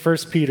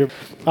First Peter.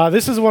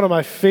 This is one of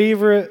my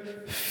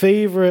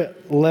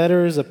favorite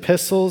letters,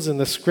 epistles in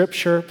the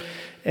Scripture,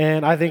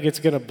 and I think it's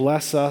going to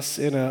bless us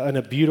in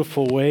a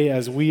beautiful way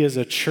as we as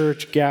a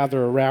church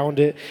gather around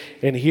it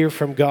and hear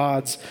from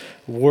God's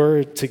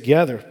Word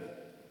together.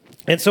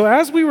 And so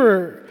as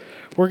we're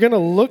going to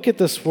look at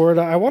this Word,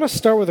 I want to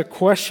start with a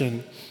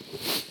question,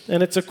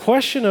 and it's a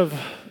question of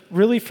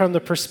really from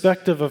the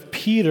perspective of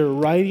Peter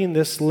writing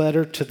this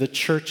letter to the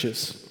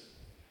churches.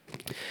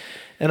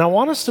 And I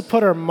want us to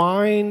put our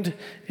mind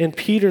in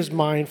Peter's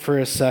mind for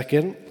a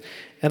second,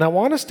 and I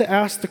want us to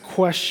ask the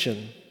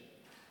question,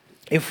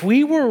 if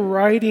we were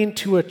writing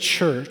to a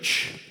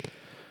church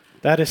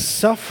that is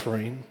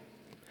suffering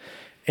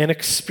and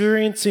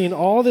experiencing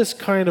all this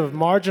kind of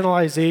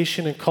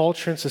marginalization in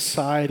culture and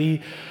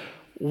society,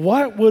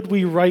 what would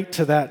we write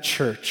to that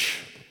church?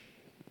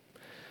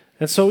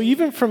 And so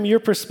even from your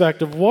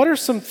perspective, what are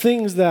some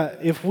things that,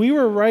 if we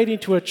were writing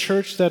to a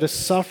church that is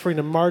suffering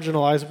and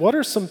marginalized, what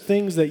are some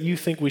things that you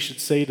think we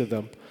should say to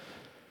them?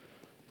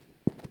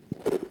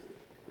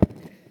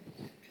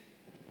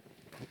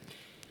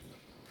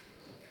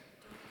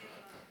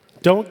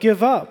 Don't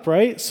give up,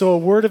 right? So a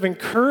word of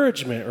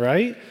encouragement,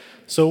 right?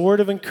 So a word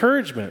of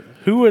encouragement.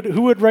 Who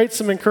would write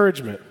some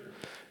encouragement?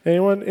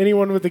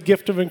 Anyone with the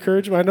gift of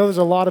encouragement? I know there's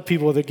a lot of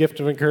people with the gift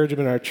of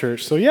encouragement in our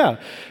church. So yeah,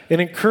 an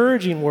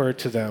encouraging word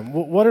to them.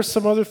 What are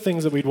some other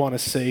things that we'd want to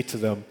say to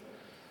them?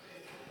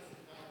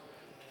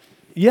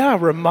 Yeah,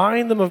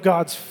 remind them of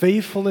God's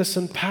faithfulness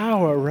and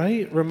power,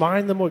 right?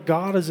 Remind them what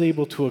God is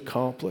able to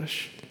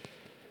accomplish.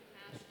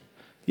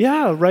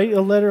 Yeah, write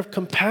a letter of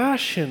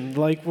compassion.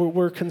 Like,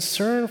 we're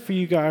concerned for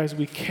you guys.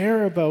 We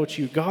care about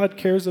you. God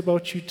cares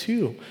about you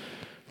too.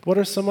 What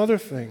are some other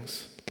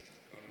things?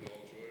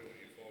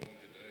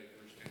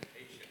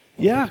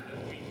 Yeah,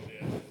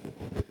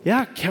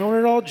 count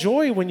it all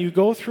joy when you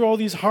go through all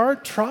these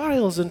hard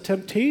trials and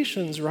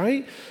temptations,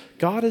 right?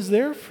 God is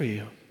there for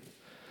you.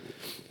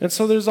 And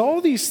so there's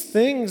all these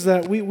things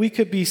that we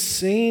could be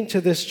saying to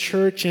this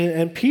church,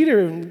 and Peter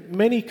in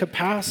many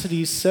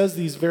capacities says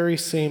these very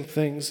same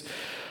things.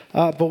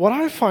 But what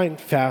I find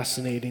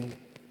fascinating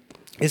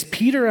is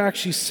Peter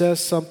actually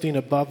says something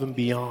above and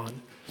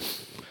beyond.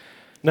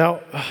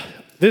 Now,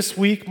 this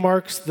week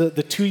marks the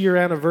 2-year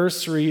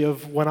anniversary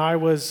of when I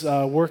was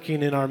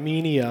working in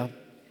Armenia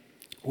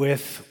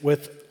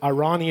with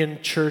Iranian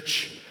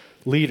church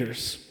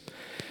leaders.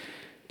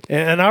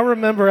 And I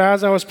remember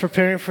as I was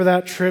preparing for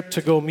that trip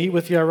to go meet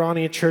with the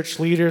Iranian church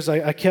leaders,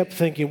 I kept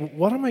thinking,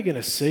 what am I going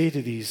to say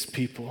to these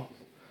people?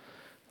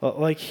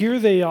 Like, here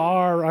they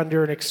are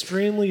under an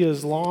extremely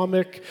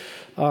Islamic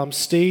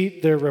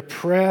state. They're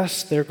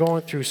repressed. They're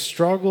going through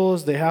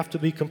struggles. They have to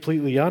be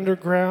completely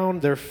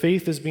underground. Their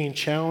faith is being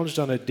challenged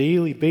on a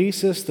daily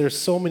basis. There's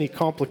so many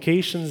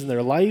complications in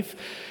their life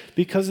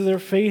because of their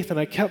faith. And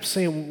I kept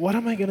saying, what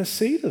am I going to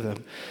say to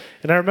them?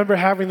 And I remember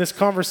having this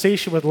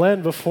conversation with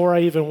Len before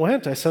I even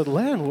went. I said,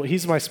 Len,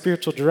 he's my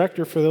spiritual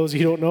director for those of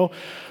you who don't know.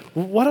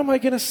 What am I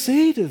going to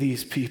say to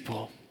these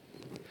people?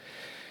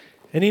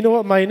 And you know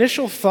what? My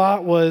initial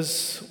thought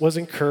was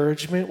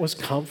encouragement, was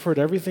comfort,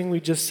 everything we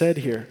just said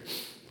here.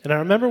 And I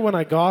remember when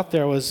I got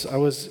there,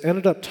 I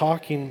ended up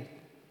talking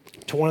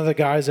to one of the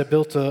guys I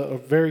built a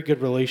very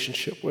good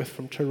relationship with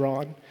from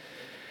Tehran.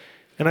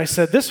 And I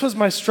said, this was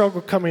my struggle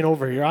coming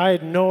over here. I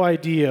had no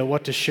idea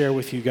what to share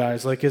with you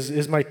guys. Like,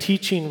 is my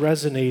teaching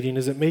resonating?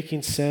 Is it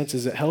making sense?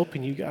 Is it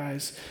helping you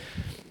guys?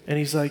 And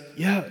he's like,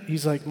 yeah.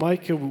 He's like,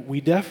 Micah,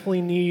 we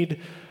definitely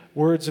need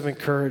words of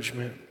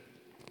encouragement.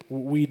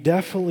 We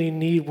definitely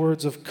need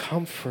words of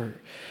comfort.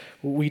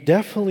 We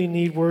definitely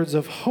need words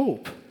of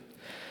hope.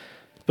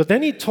 But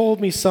then he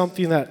told me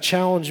something that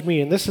challenged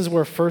me, and this is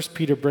where 1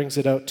 Peter brings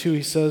it out too.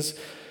 He says,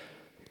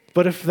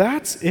 but if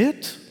that's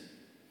it,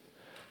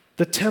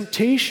 the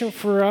temptation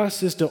for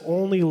us is to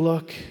only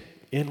look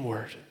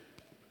inward.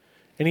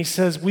 And he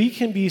says we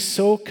can be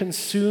so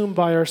consumed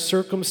by our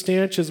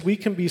circumstances, we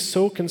can be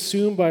so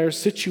consumed by our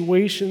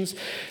situations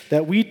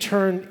that we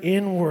turn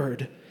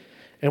inward.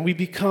 And we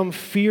become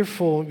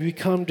fearful, and we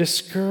become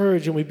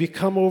discouraged, and we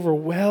become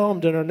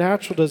overwhelmed, and our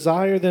natural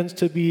desire then is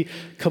to be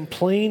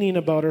complaining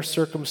about our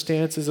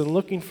circumstances and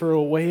looking for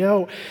a way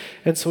out.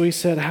 And so he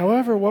said,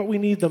 however, what we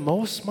need the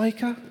most,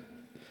 Micah,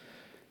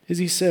 is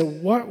he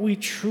said, what we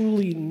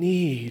truly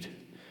need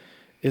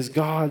is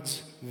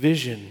God's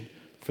vision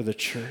for the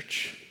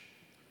church.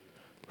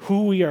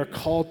 Who we are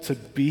called to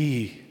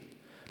be,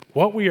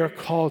 what we are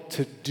called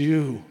to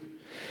do.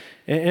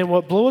 And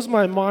what blows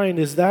my mind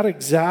is that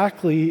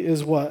exactly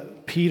is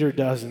what Peter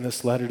does in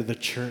this letter to the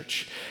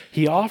church.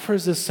 He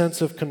offers this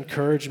sense of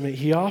encouragement.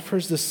 He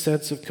offers this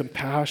sense of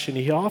compassion.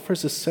 He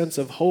offers a sense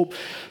of hope.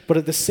 But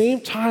at the same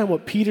time,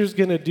 what Peter's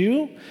going to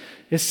do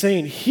is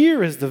saying,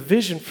 here is the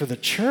vision for the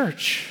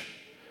church.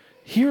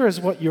 here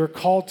is what you're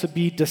called to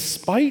be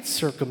despite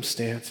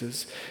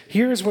circumstances.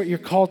 Here is what you're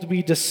called to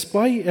be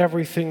despite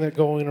everything that's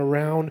going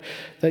around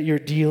that you're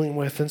dealing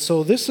with. And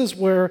so this is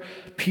where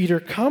Peter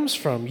comes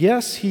from.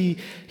 Yes, he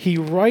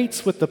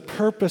writes with the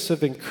purpose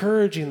of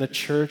encouraging the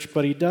church,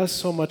 but he does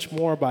so much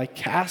more by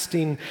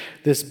casting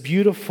this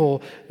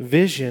beautiful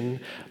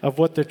vision of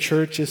what the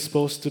church is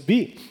supposed to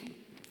be.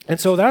 And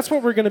so that's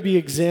what we're going to be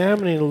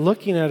examining and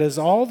looking at, is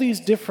all these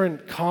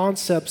different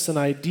concepts and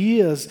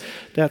ideas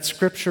that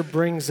Scripture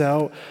brings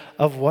out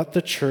of what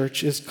the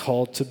church is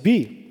called to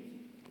be.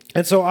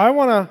 And so I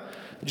want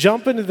to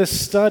jump into this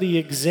study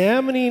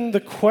examining the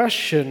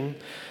question,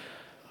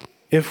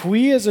 if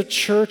we as a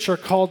church are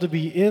called to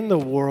be in the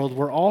world,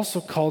 we're also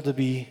called to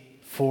be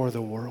for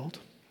the world.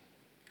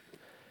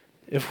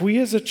 If we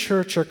as a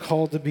church are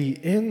called to be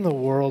in the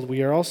world,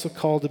 we are also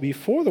called to be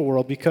for the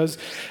world, because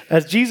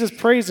as Jesus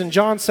prays in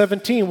John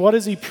 17, what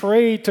does he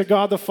pray to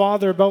God the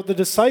Father about the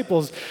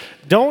disciples?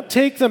 Don't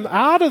take them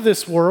out of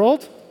this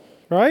world,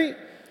 right?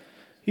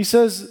 He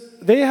says,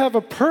 they have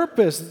a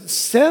purpose.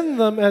 Send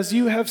them as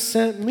you have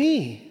sent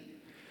me.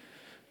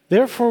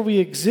 Therefore, we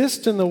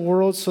exist in the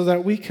world so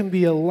that we can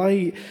be a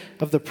light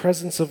of the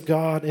presence of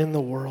God in the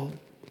world.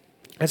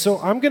 And so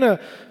I'm going to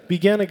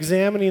begin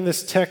examining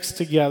this text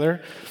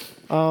together.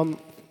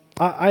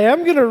 I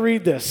am going to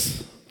read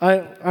this.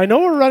 I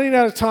know we're running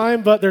out of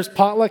time, but there's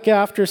potluck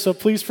after, so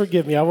please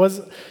forgive me.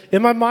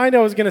 In my mind, I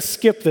was going to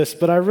skip this,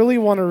 but I really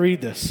want to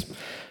read this.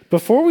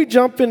 Before we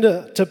jump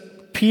into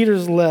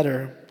Peter's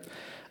letter,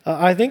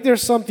 I think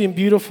there's something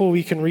beautiful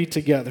we can read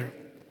together.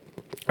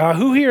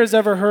 Who here has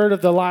ever heard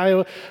of the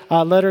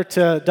letter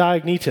to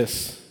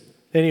Diognetus?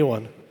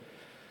 Anyone?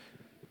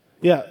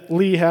 Yeah,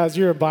 Lee has.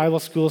 You're in Bible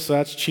school, so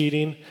that's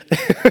cheating.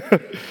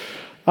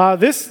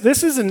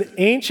 This is an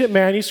ancient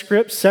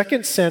manuscript,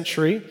 2nd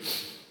century.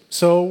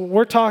 So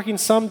we're talking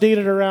some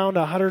dated around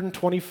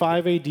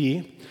 125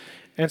 AD.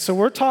 And so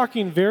we're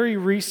talking very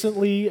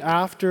recently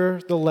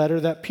after the letter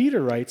that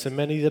Peter writes, and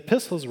many of the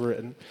epistles were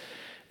written.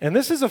 And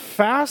this is a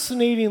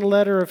fascinating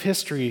letter of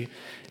history.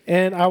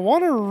 And I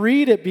want to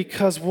read it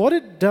because what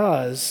it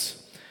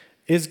does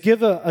is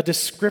give a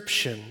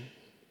description,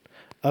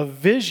 a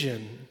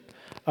vision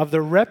of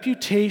the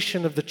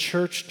reputation of the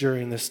church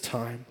during this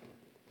time.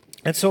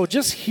 And so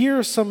just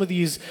hear some of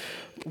these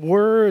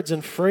words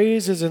and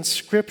phrases in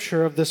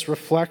Scripture of this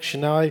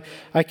reflection. Now,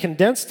 I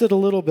condensed it a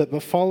little bit,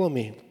 but follow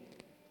me.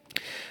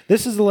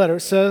 This is the letter.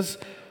 It says,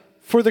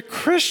 "For the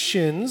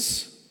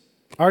Christians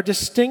are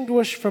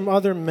distinguished from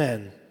other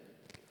men,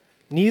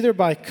 neither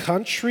by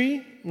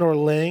country, nor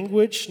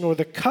language, nor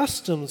the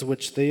customs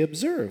which they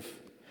observe.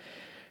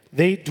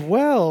 They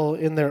dwell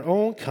in their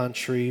own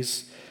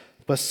countries,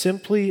 but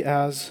simply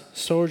as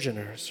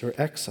sojourners or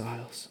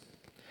exiles.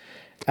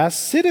 As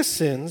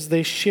citizens,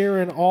 they share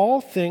in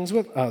all things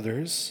with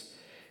others,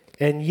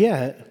 and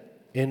yet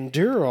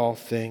endure all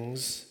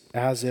things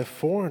as if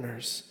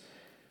foreigners.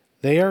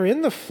 They are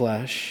in the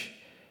flesh,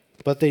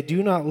 but they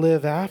do not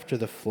live after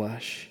the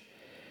flesh.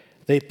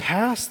 They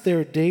pass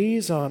their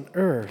days on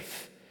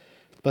earth,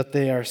 but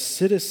they are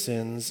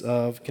citizens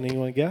of," can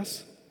anyone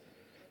guess?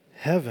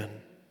 "Heaven.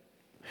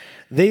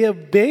 They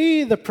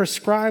obey the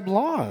prescribed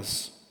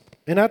laws,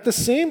 and at the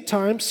same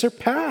time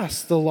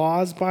surpass the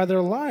laws by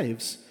their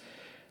lives.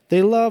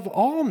 They love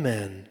all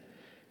men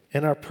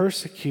and are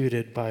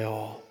persecuted by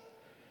all.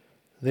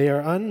 They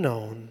are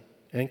unknown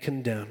and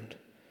condemned.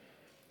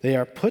 They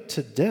are put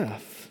to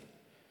death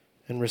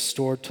and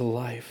restored to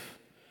life.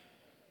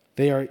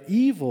 They are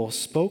evil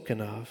spoken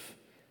of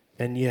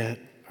and yet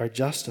are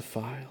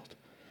justified.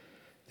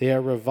 They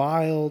are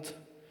reviled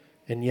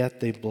and yet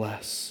they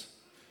bless.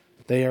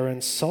 They are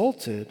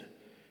insulted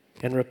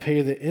and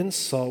repay the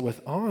insult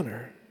with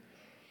honor.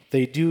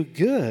 They do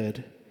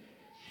good,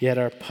 yet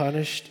are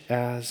punished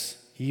as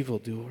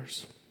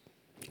evildoers."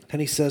 And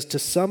he says, to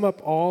sum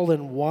up all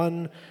in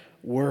one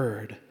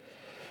word,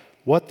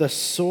 what the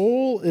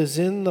soul is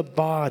in the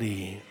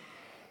body,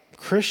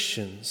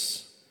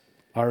 Christians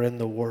are in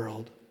the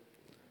world.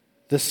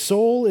 The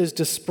soul is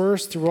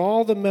dispersed through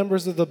all the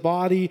members of the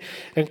body,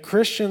 and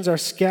Christians are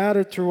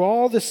scattered through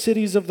all the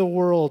cities of the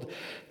world.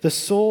 The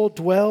soul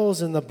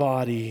dwells in the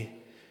body,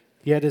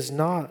 yet is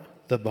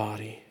not the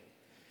body.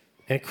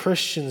 And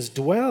Christians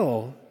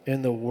dwell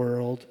in the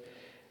world,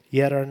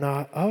 yet are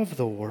not of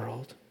the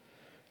world.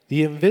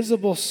 The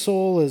invisible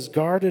soul is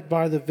guarded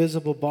by the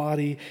visible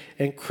body,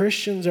 and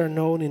Christians are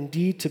known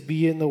indeed to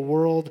be in the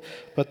world,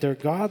 but their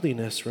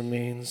godliness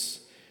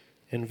remains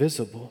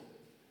invisible.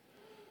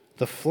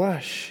 The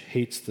flesh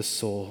hates the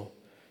soul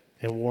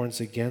and warns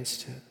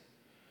against it,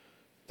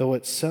 though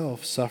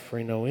itself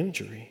suffering no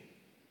injury.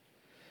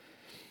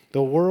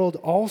 The world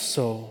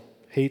also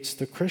hates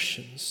the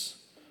Christians,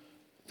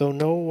 though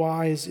no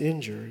wise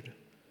injured,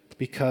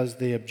 because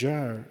they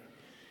abjure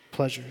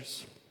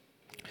pleasures.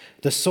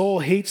 The soul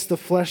hates the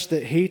flesh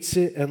that hates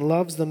it and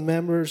loves the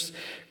members.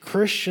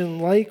 Christian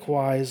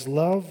likewise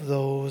love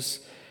those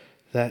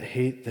that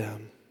hate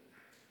them.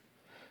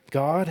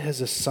 God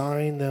has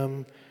assigned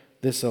them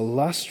this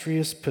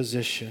illustrious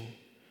position,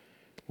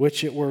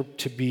 which it were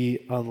to be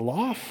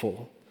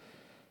unlawful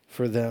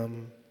for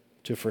them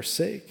to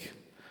forsake.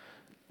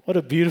 What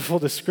a beautiful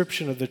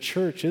description of the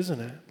church, isn't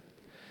it?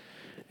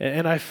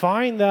 And I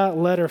find that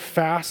letter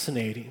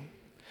fascinating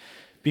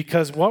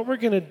because what we're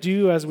going to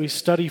do as we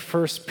study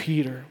 1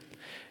 Peter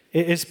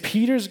is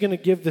Peter's going to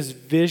give this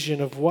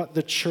vision of what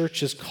the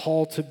church is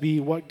called to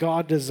be, what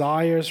God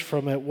desires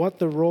from it, what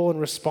the role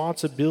and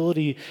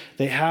responsibility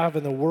they have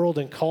in the world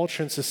and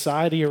culture and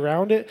society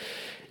around it.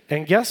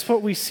 And guess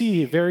what we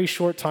see a very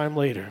short time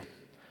later?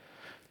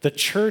 The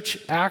church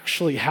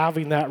actually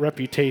having that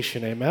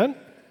reputation, amen?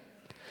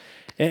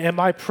 And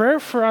my prayer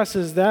for us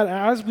is that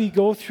as we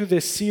go through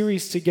this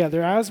series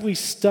together, as we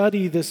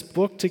study this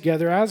book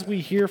together, as we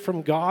hear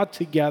from God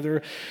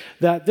together,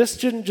 that this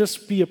shouldn't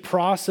just be a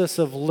process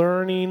of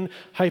learning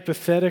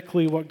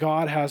hypothetically what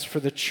God has for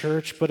the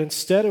church, but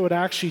instead it would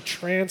actually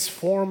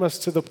transform us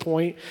to the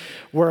point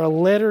where a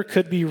letter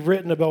could be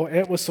written about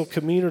Entwistle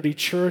Community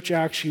Church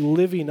actually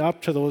living up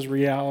to those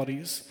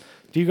realities.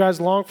 Do you guys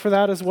long for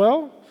that as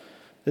well?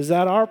 Is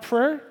that our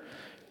prayer?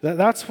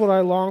 That's what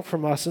I long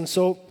from us. And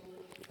so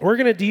we're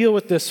going to deal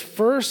with this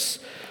first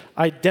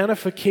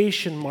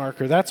identification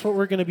marker. That's what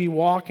we're going to be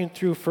walking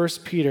through 1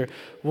 Peter.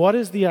 What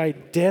is the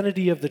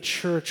identity of the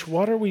church?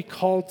 What are we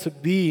called to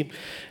be?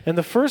 And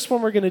the first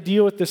one we're going to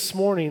deal with this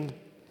morning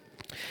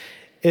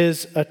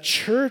is a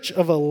church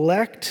of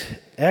elect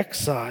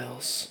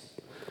exiles.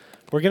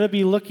 We're going to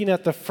be looking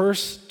at the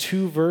first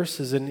two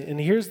verses, and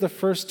here's the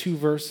first two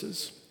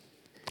verses.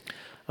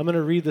 I'm going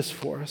to read this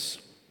for us.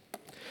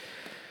 It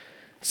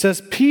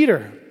says,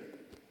 Peter,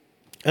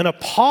 an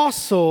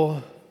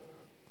apostle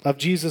of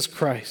Jesus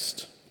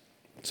Christ.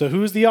 So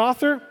who's the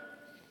author?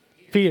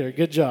 Peter.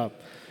 Good job.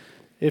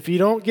 If you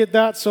don't get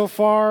that so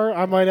far,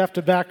 I might have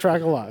to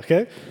backtrack a lot,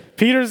 okay?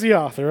 Peter's the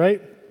author,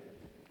 right?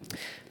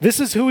 This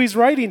is who he's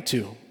writing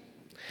to.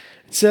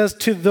 It says,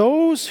 to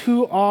those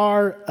who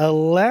are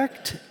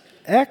elect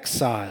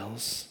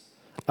exiles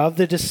of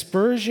the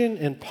dispersion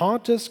in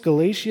Pontus,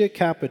 Galatia,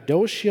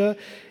 Cappadocia,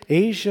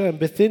 Asia, and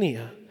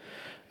Bithynia,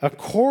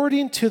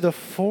 according to the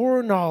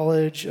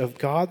foreknowledge of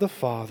God the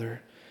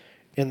Father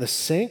in the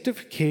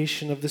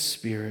sanctification of the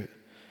Spirit,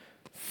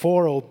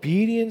 for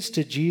obedience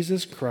to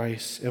Jesus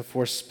Christ and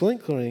for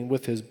sprinkling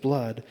with his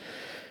blood,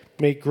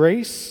 may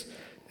grace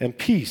and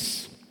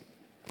peace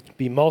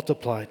be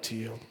multiplied to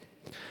you.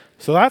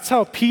 So that's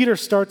how Peter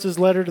starts his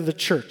letter to the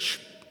church.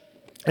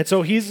 And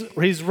so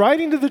he's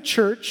writing to the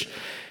church,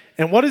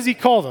 and what does he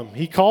call them?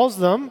 He calls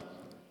them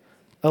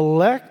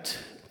elect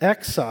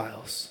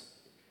exiles.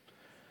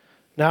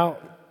 Now,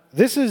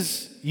 this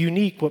is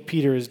unique what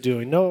Peter is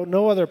doing.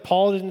 No other,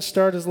 Paul didn't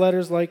start his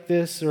letters like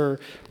this, or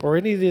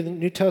any of the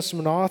New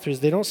Testament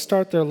authors. They don't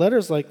start their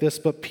letters like this,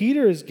 but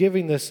Peter is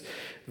giving this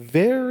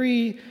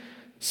very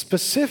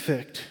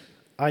specific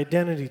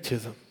identity to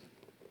them.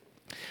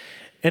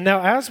 And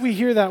now as we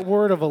hear that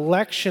word of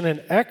election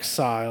and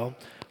exile,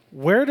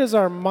 where does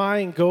our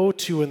mind go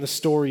to in the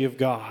story of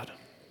God?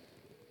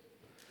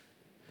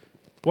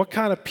 What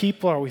kind of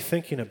people are we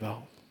thinking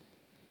about?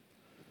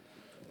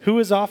 Who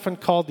is often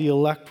called the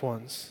elect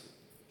ones?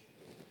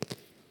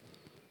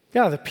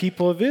 Yeah, the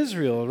people of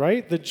Israel,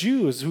 right? The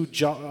Jews who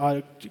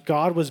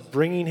God was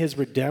bringing his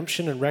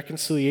redemption and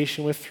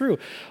reconciliation with through.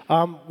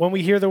 When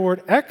we hear the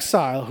word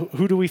exile,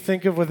 who do we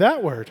think of with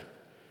that word?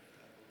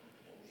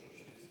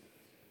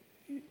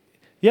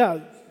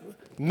 Yeah,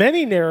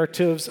 many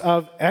narratives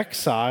of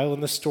exile in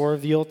the story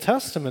of the Old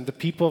Testament, the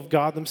people of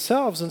God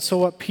themselves. And so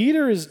what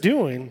Peter is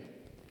doing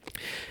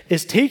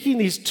is taking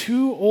these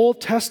two Old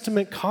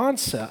Testament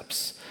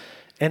concepts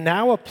and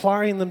now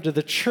applying them to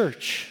the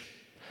church.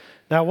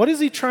 Now, what is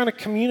he trying to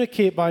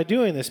communicate by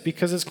doing this?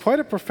 Because it's quite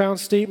a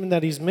profound statement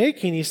that he's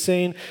making. He's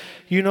saying,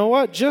 you know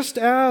what? Just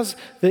as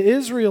the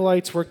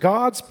Israelites were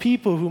God's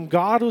people whom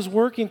God was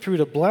working through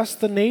to bless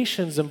the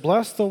nations and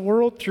bless the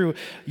world through,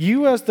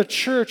 you as the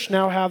church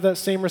now have that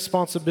same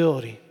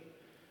responsibility.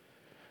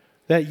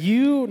 That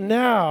you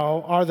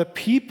now are the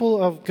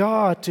people of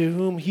God to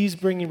whom he's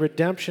bringing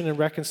redemption and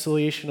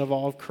reconciliation of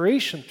all of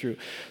creation through.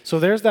 So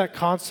there's that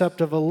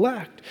concept of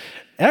elect.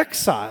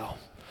 Exile.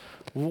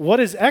 What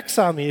does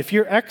exile mean? If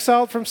you're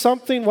exiled from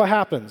something, what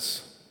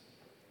happens?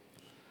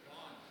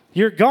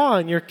 You're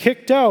gone. You're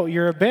kicked out.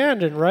 You're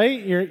abandoned,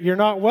 right? You're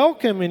not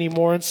welcome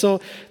anymore. And so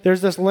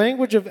there's this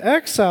language of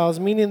exiles,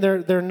 meaning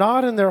they're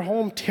not in their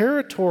home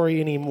territory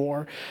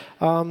anymore.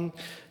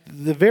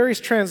 The various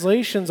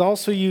translations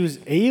also use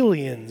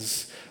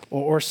aliens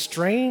or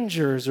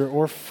strangers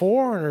or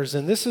foreigners,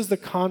 and this is the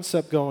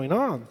concept going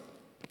on.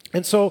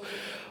 And so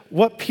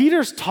what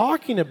Peter's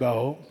talking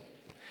about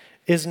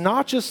is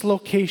not just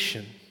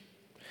location.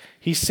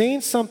 He's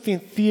saying something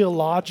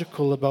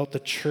theological about the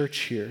church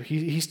here.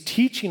 He's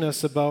teaching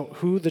us about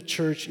who the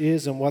church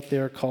is and what they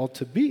are called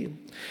to be.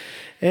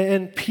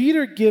 And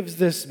Peter gives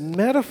this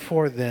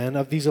metaphor then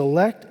of these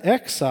elect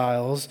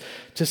exiles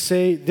to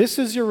say, this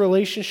is your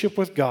relationship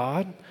with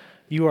God.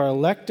 You are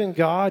elect in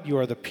God. You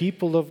are the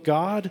people of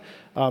God.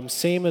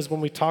 Same as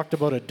when we talked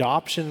about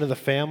adoption into the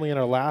family in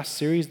our last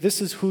series.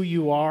 This is who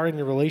you are in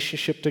your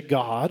relationship to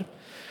God.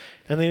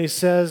 And then he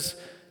says,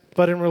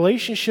 but in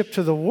relationship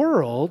to the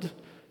world,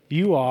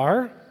 you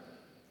are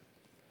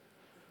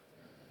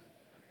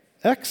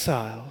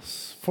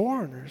exiles,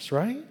 foreigners,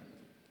 right?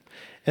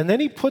 And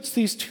then he puts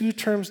these two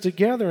terms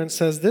together and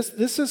says,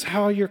 this is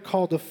how you're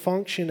called to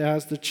function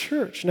as the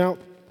church. Now,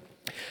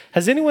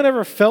 has anyone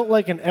ever felt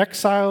like an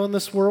exile in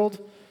this world?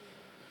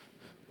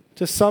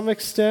 To some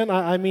extent,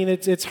 I mean,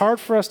 it's hard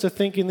for us to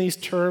think in these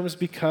terms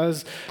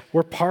because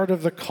we're part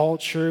of the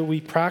culture.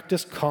 We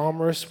practice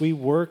commerce. We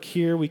work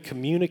here. We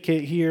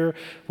communicate here.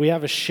 We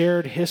have a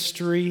shared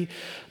history.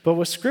 But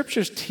what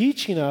Scripture's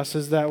teaching us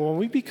is that when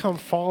we become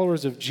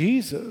followers of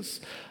Jesus,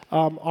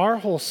 our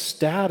whole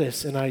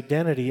status and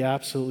identity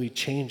absolutely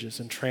changes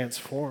and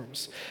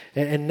transforms.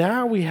 And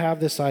now we have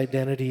this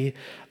identity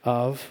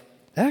of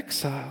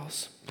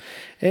exiles.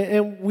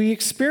 And we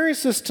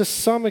experience this to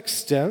some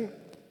extent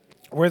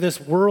where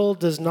this world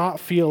does not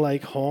feel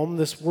like home.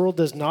 This world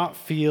does not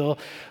feel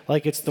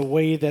like it's the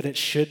way that it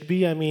should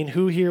be. I mean,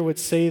 who here would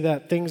say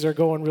that things are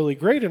going really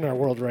great in our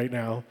world right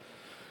now?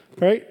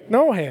 Right?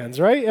 No hands,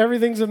 right?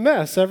 Everything's a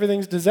mess.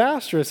 Everything's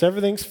disastrous.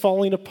 Everything's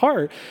falling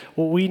apart.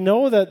 Well, we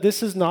know that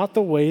this is not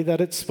the way that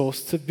it's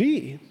supposed to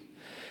be.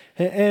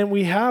 And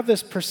we have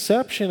this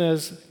perception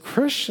as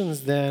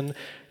Christians then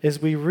as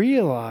we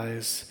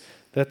realize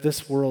that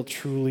this world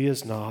truly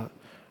is not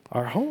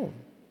our home.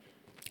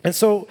 And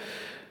so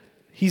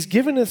he's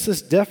given us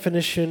this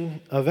definition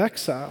of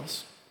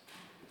exiles.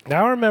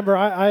 Now, remember,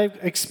 I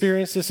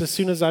experienced this as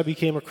soon as I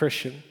became a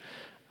Christian.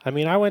 I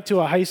mean, I went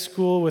to a high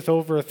school with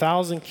over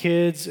 1,000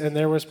 kids, and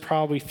there was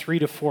probably 3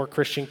 to 4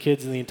 Christian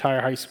kids in the entire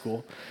high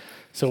school.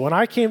 So when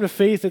I came to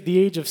faith at the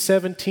age of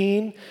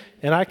 17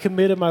 and I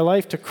committed my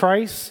life to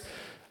Christ,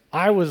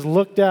 I was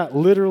looked at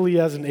literally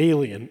as an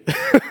alien.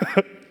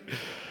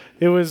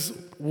 It was,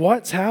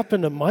 what's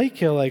happened to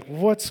Micah? Like,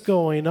 what's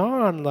going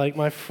on? Like,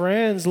 my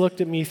friends looked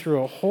at me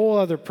through a whole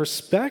other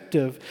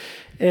perspective,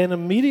 and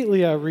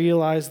immediately I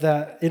realized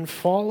that in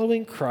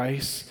following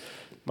Christ,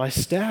 my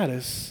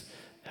status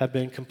had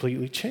been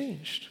completely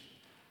changed.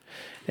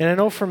 And I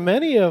know for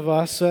many of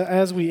us,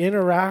 as we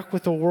interact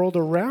with the world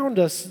around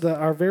us, that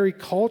our very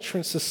culture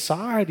and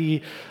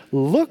society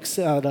looks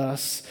at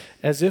us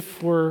as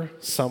if we're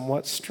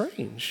somewhat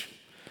strange.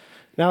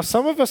 Now,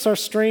 some of us are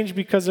strange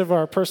because of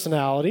our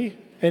personality.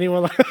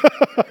 Anyone?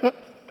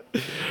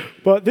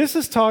 But this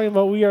is talking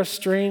about we are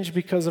strange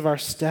because of our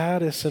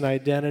status and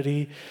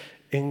identity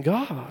in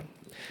God.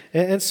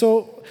 And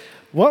so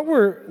what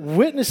we're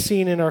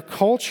witnessing in our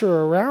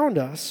culture around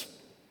us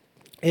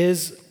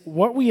is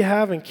what we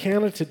have in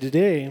Canada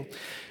today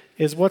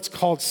is what's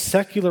called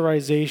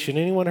secularization.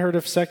 Anyone heard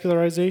of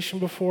secularization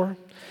before?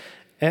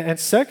 And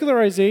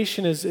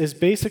secularization is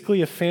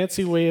basically a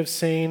fancy way of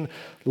saying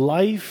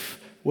life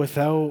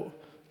without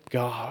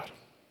God.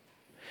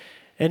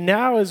 And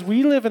now as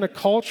we live in a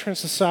culture and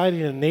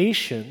society and a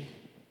nation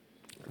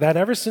that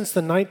ever since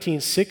the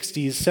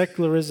 1960s,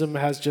 secularism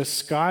has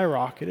just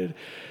skyrocketed,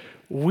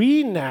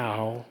 we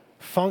now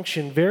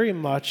function very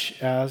much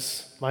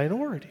as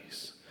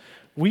minorities.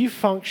 We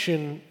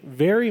function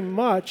very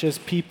much as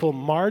people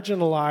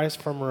marginalized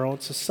from our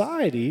own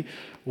society.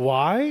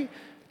 Why?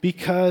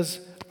 Because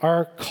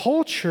our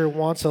culture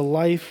wants a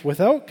life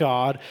without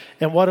God,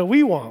 and what do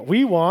we want?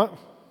 We want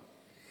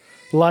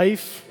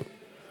life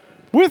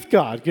with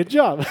God. Good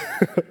job.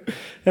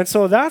 And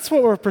so that's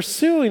what we're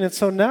pursuing, and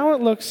so now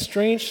it looks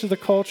strange to the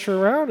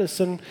culture around us,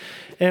 and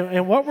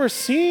what we're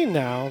seeing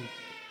now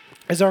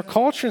is our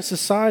culture and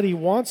society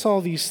wants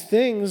all these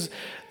things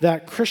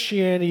that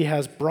Christianity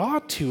has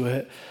brought to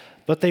it,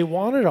 but they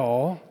want it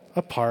all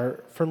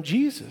apart from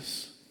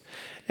Jesus.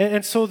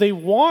 And so they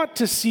want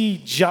to see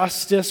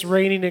justice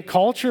reigning in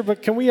culture,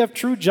 but can we have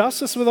true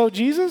justice without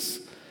Jesus?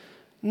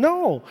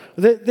 No.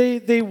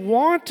 They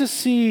want to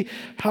see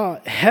how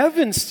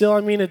heaven still,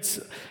 I mean, it's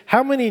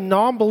how many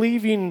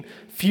non-believing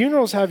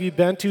funerals have you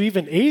been to,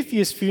 even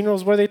atheist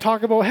funerals, where they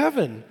talk about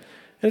heaven?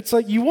 It's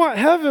like you want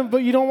heaven, but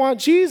you don't want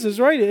Jesus,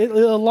 right? It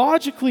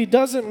logically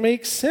doesn't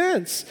make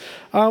sense.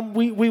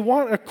 We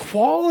want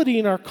equality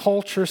in our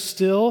culture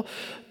still,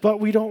 but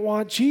we don't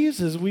want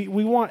Jesus. We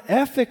want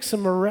ethics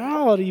and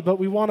morality, but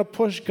we want to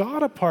push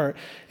God apart.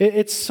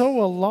 It's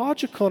so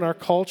illogical in our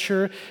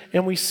culture,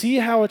 and we see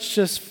how it's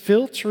just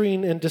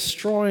filtering and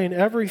destroying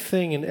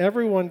everything, and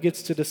everyone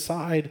gets to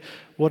decide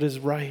what is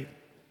right.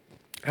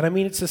 And I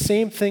mean, it's the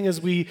same thing as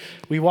we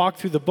walk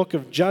through the book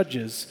of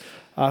Judges.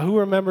 Who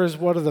remembers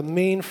one of the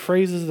main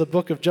phrases of the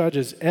book of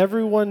Judges?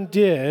 Everyone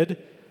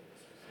did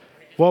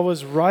what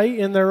was right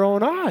in their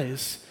own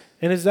eyes.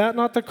 And is that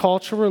not the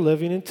culture we're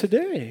living in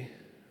today?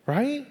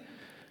 Right?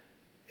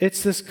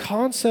 It's this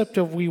concept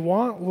of we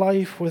want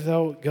life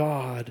without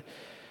God,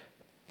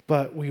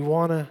 but we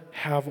want to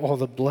have all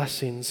the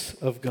blessings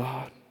of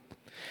God.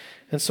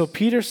 And so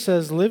Peter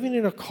says, living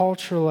in a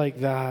culture like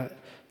that,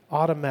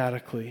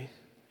 automatically,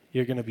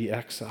 you're going to be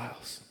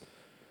exiles.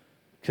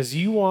 Because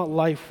you want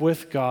life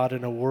with God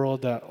in a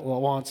world that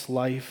wants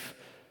life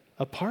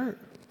apart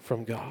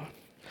from God.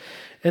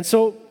 And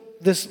so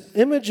this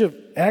image of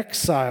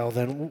exile,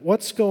 then,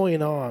 what's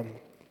going on?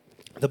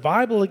 the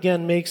Bible,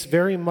 again, makes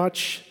very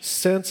much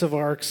sense of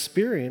our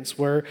experience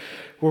where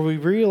we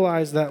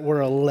realize that we're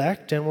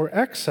elect and we're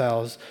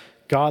exiles.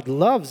 God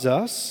loves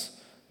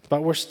us,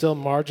 but we're still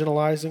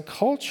marginalized in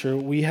culture.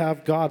 We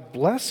have God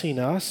blessing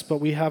us, but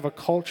we have a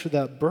culture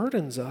that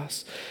burdens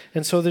us.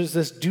 And so there's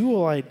this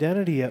dual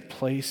identity at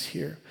place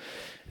here.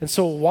 And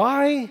so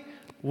why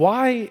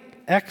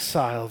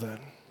exile then?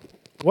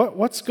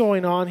 What's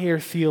going on here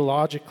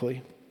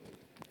theologically?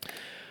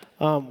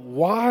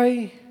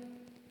 Why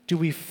do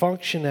we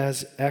function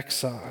as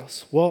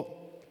exiles? Well,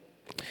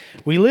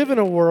 we live in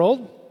a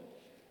world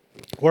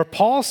where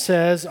Paul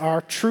says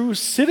our true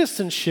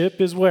citizenship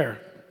is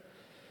where?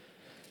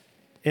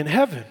 In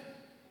heaven.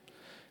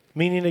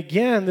 Meaning,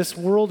 again, this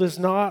world is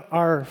not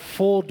our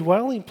full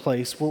dwelling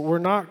place. We're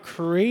not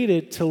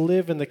created to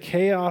live in the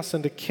chaos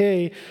and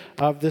decay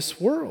of this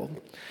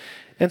world.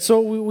 And so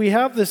we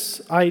have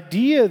this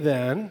idea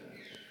then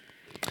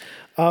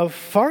of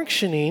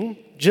functioning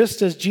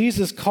just as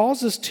Jesus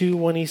calls us to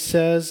when he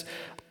says,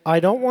 I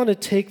don't want to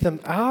take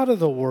them out of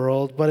the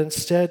world, but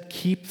instead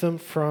keep them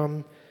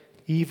from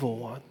evil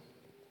one.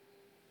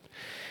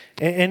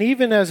 And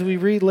even as we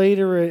read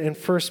later in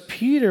 1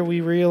 Peter, we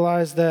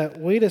realize that,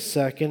 wait a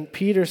second,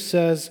 Peter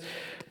says,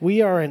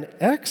 we are in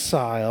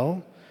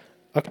exile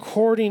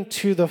according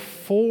to the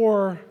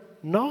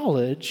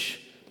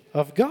foreknowledge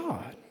of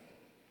God.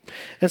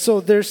 And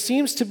so there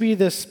seems to be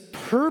this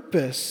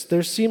purpose,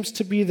 there seems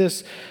to be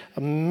this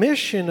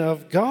mission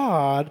of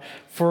God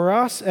for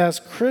us as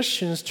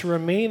Christians to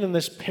remain in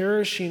this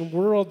perishing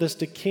world, this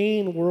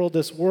decaying world,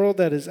 this world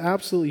that is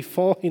absolutely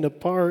falling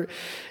apart,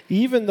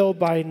 even though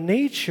by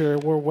nature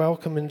we're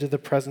welcome into the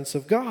presence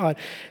of God.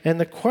 And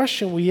the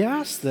question we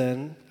ask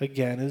then,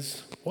 again,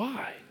 is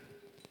why?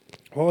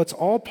 Well, it's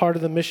all part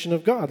of the mission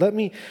of God. Let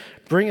me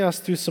bring us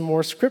through some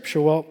more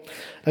scripture. Well,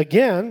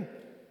 again,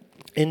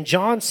 in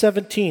John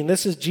 17,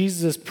 this is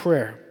Jesus'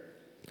 prayer.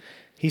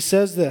 He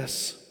says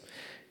this.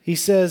 He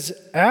says,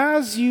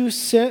 as you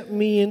sent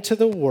me into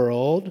the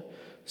world,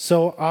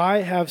 so I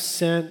have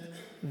sent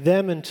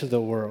them into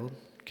the world.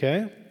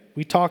 Okay?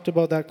 We talked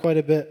about that quite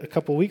a bit a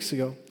couple weeks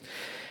ago.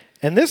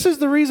 And this is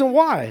the reason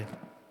why.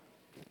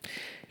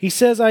 He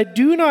says, I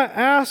do not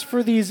ask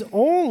for these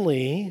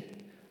only,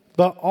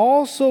 but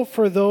also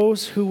for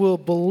those who will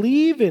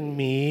believe in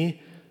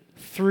me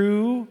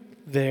through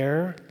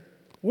their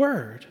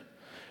word.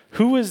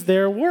 Who is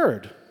their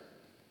word?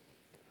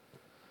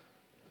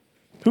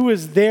 Who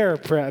is there,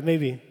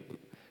 maybe?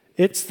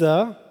 It's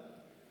the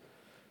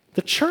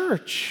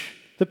church,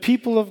 the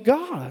people of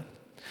God.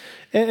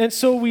 And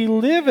so we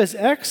live as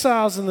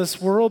exiles in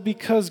this world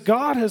because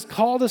God has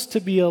called us to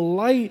be a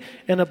light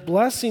and a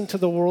blessing to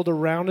the world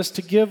around us,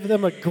 to give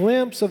them a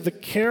glimpse of the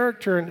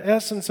character and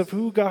essence of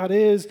who God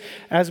is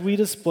as we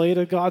display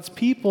to God's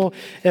people.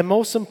 And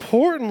most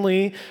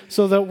importantly,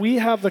 so that we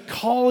have the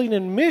calling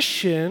and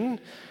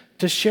mission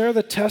to share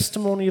the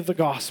testimony of the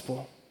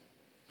gospel,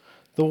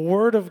 the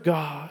word of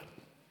God.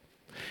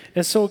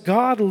 And so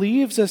God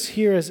leaves us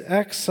here as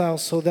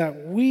exiles so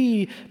that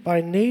we,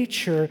 by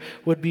nature,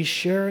 would be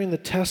sharing the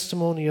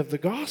testimony of the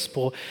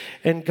gospel.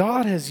 And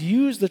God has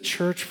used the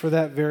church for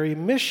that very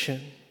mission.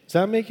 Is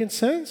that making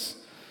sense?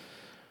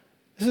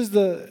 This is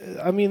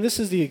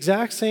the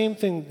exact same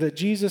thing that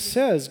Jesus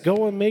says,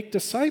 go and make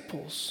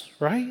disciples,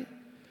 right?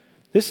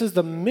 This is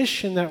the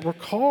mission that we're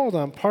called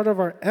on. Part of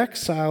our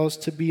exile is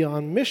to be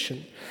on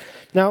mission.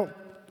 Now,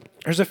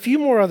 there's a few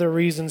more other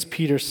reasons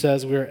Peter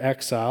says we're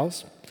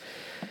exiles.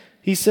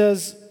 He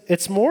says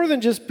it's more than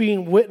just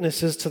being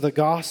witnesses to the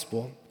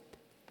gospel.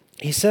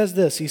 He says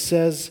this, he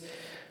says,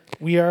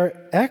 we are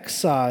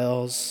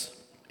exiles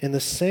in the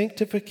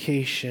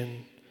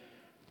sanctification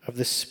of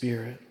the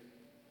Spirit,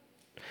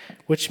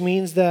 which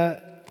means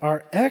that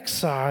our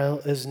exile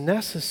is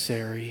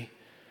necessary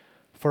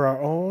for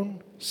our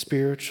own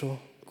spiritual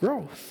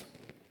growth.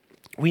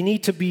 We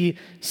need to be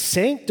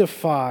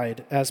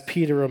sanctified, as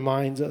Peter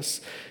reminds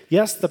us.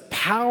 Yes, the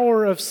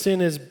power of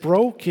sin is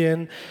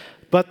broken,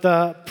 but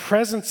the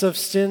presence of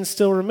sin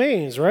still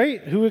remains,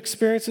 right? Who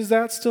experiences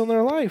that still in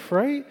their life,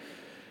 right?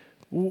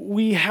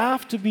 We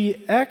have to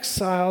be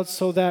exiled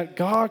so that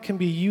God can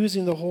be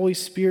using the Holy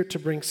Spirit to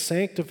bring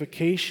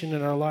sanctification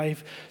in our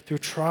life through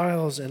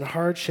trials and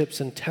hardships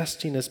and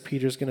testing, as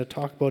Peter's going to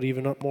talk about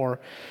even more.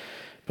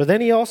 But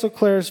then he also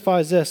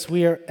clarifies this.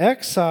 We are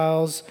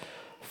exiles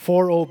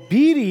for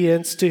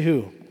obedience to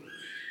who?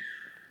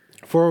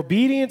 For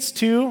obedience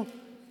to,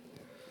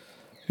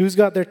 who's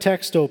got their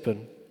text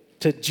open?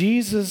 To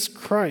Jesus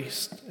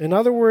Christ. In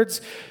other words,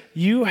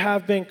 you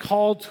have been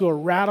called to a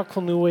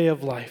radical new way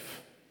of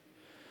life.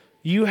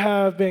 You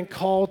have been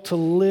called to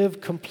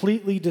live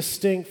completely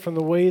distinct from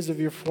the ways of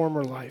your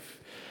former life.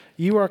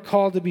 You are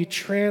called to be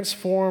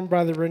transformed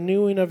by the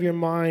renewing of your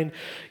mind.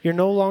 You're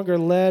no longer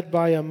led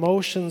by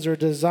emotions or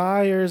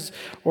desires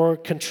or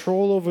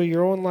control over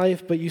your own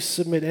life, but you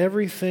submit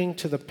everything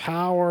to the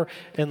power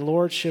and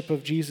lordship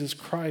of Jesus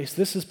Christ.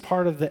 This is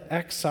part of the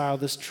exile,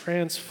 this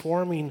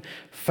transforming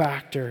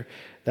factor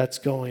that's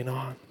going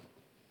on.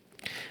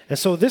 And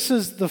so this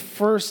is the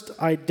first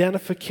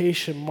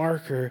identification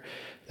marker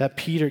that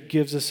Peter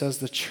gives us as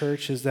the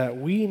church is that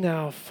we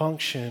now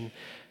function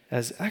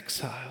as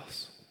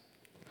exiles.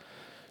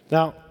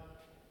 Now,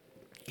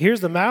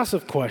 here's the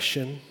massive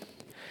question.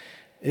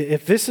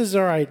 If this is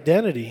our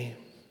identity,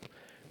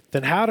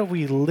 then how do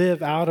we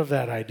live out of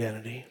that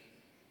identity?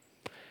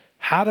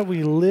 How do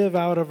we live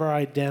out of our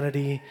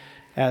identity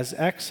as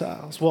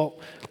exiles? Well,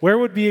 where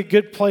would be a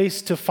good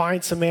place to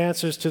find some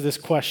answers to this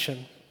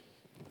question?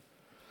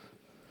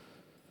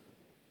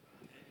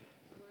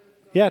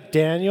 Yeah,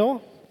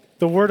 Daniel,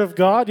 the Word of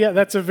God. Yeah,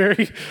 let's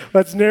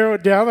narrow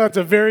it down. That's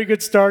a very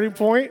good starting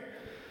point.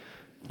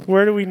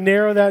 Where do we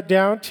narrow that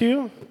down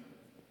to?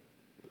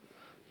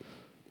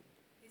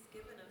 He's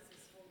given us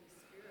His Holy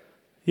Spirit.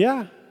 Yeah.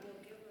 He'll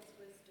give us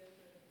wisdom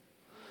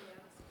and we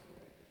ask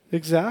for it.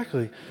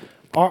 Exactly.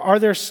 Are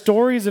there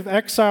stories of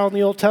exile in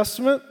the Old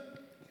Testament?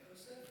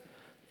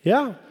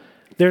 Yeah.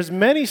 There's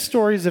many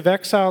stories of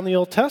exile in the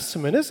Old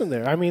Testament, isn't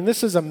there? I mean,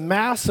 this is a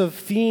massive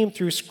theme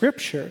through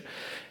Scripture.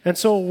 And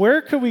so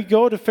where could we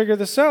go to figure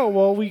this out?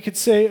 Well, we could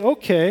say,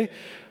 okay,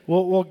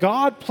 well,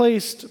 God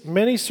placed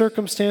many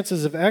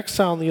circumstances of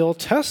exile in the Old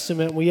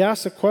Testament. We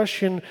ask the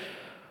question,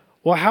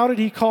 well, how did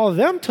He call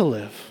them to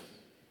live?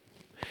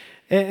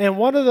 And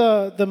one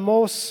of the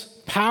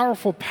most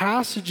powerful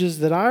passages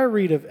that I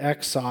read of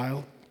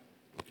exile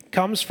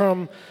comes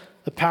from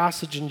the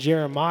passage in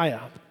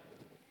Jeremiah.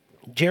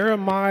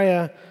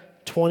 Jeremiah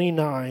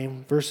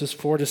 29, verses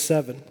 4 to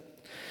 7.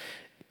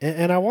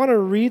 And I want to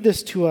read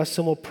this to us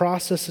and we'll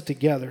process it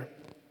together.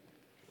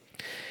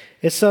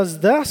 It says,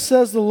 "Thus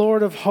says the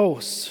Lord of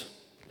hosts,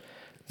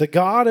 the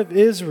God of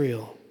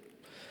Israel,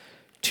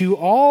 to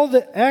all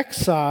the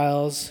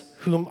exiles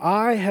whom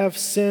I have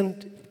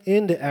sent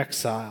into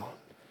exile."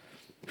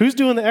 Who's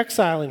doing the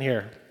exiling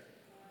here?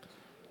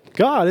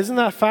 God. Isn't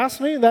that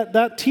fascinating?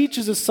 That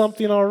teaches us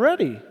something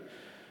already.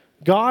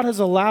 God has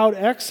allowed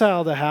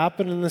exile to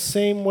happen in the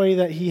same way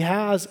that He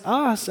has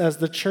us as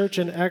the church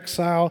in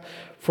exile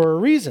for a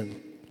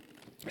reason.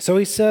 So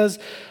He says,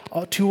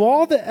 "To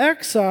all the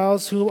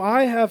exiles whom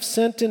I have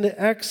sent into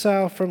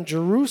exile from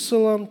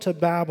Jerusalem to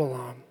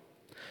Babylon."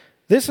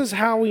 This is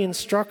how He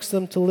instructs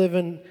them to live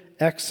in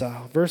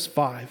exile. Verse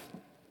 5.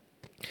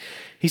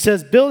 He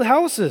says, "Build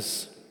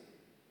houses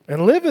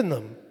and live in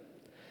them.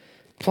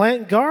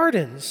 Plant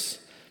gardens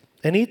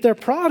and eat their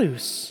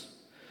produce.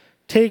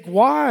 Take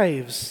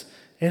wives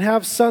and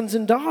have sons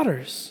and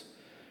daughters.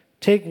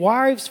 Take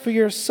wives for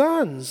your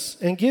sons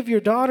and give your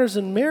daughters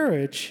in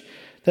marriage,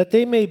 that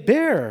they may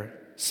bear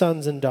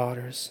sons and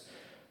daughters.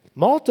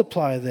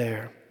 Multiply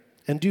there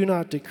and do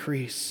not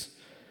decrease.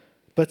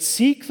 But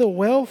seek the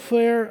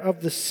welfare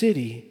of the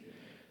city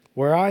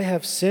where I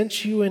have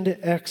sent you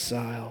into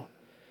exile,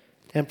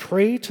 and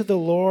pray to the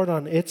Lord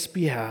on its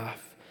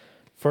behalf,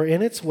 for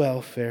in its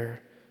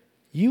welfare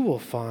you will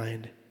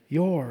find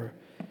your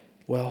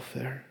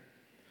welfare."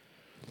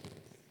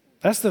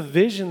 That's the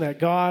vision that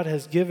God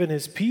has given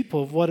His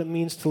people of what it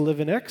means to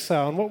live in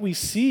exile. And what we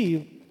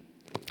see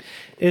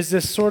is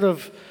this sort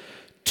of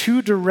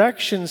two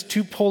directions,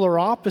 two polar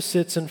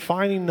opposites, and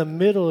finding the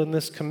middle in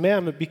this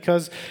commandment.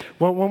 Because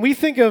when we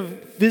think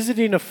of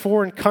visiting a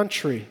foreign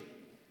country,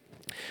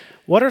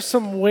 what are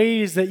some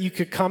ways that you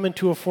could come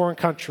into a foreign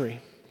country?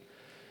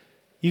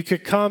 You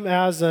could come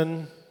as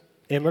an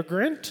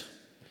immigrant,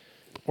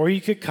 or you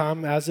could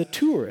come as a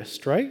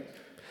tourist, right?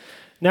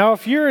 Now,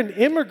 if you're an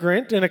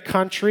immigrant in a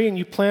country and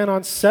you plan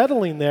on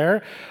settling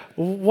there,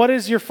 what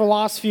is your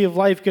philosophy of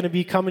life going to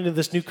be coming to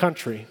this new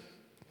country?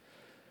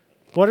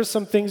 What are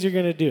some things you're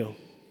going to do?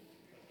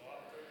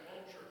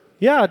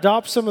 Yeah,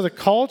 adopt some of the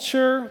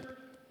culture,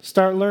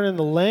 start learning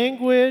the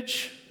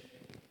language,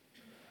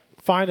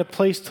 find a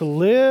place to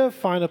live,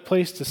 find a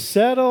place to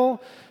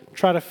settle,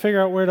 try to figure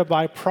out where to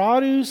buy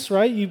produce,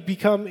 right? You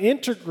become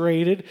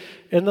integrated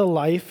in the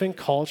life and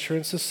culture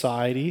and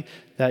society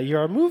that you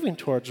are moving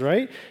towards,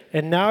 right?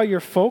 And now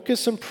your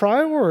focus and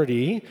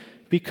priority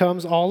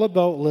becomes all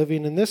about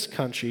living in this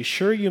country.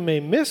 Sure, you may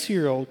miss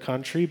your old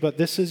country, but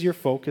this is your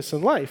focus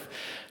in life.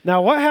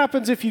 Now, what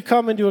happens if you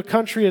come into a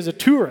country as a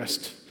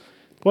tourist?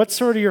 What's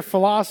sort of your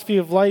philosophy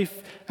of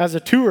life as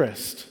a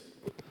tourist?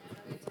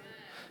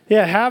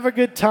 Yeah, have a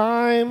good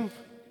time.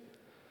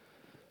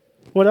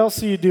 What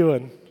else are you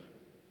doing?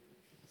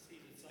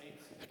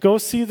 Go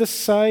see the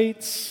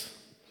sights.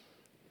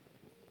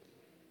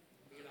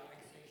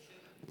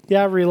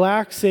 Yeah,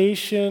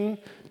 relaxation.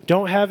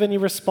 Don't have any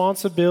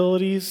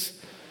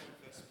responsibilities.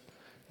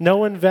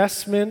 No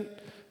investment.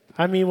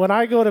 I mean, when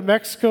I go to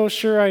Mexico,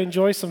 sure, I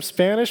enjoy some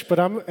Spanish, but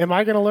am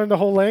I going to learn the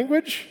whole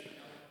language?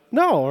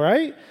 No,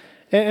 right?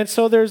 And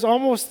so there's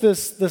almost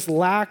this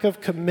lack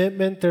of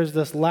commitment. There's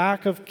this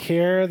lack of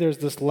care. There's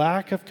this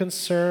lack of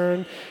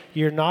concern.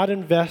 You're not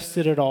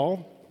invested at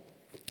all.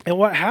 And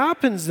what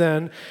happens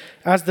then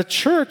as the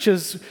church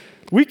is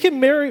we can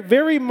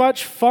very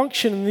much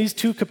function in these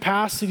two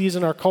capacities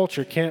in our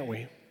culture, can't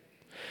we?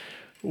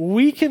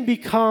 we can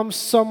become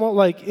somewhat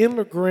like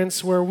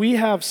immigrants where we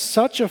have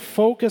such a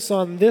focus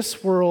on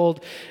this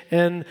world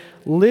and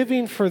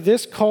living for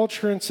this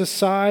culture and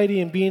society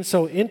and being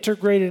so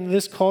integrated in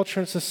this culture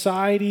and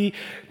society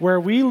where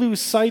we lose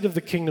sight of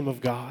the kingdom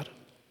of God.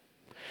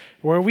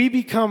 Where we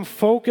become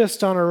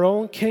focused on our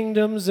own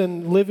kingdoms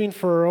and living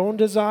for our own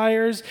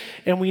desires,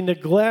 and we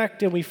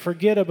neglect and we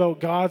forget about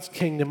God's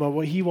kingdom and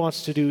what He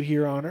wants to do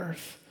here on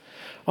earth.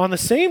 On the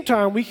same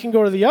time, we can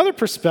go to the other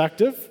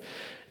perspective,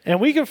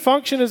 and we can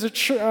function as a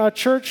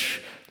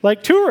church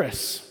like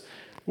tourists,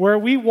 where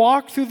we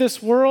walk through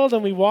this world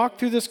and we walk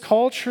through this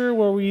culture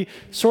where we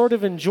sort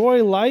of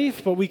enjoy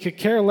life, but we could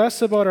care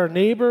less about our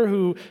neighbor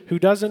who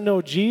doesn't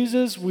know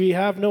Jesus. We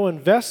have no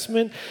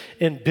investment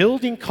in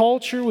building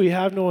culture. We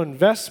have no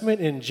investment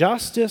in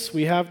justice.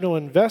 We have no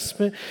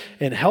investment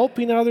in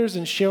helping others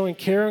and showing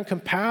care and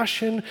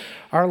compassion.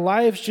 Our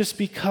lives just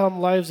become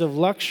lives of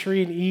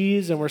luxury and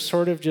ease, and we're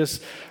sort of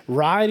just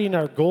riding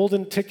our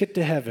golden ticket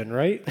to heaven,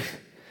 right?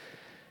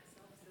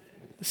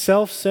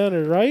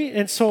 Self-centered, right?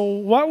 And so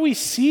what we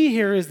see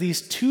here is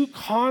these two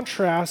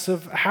contrasts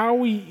of how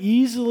we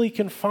easily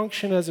can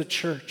function as a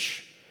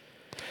church.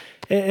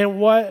 And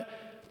what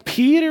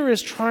Peter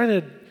is trying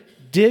to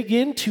dig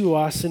into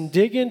us and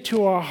dig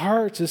into our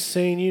hearts is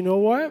saying, you know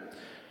what?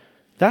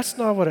 That's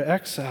not what an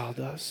exile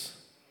does.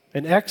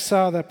 An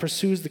exile that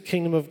pursues the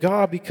kingdom of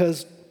God,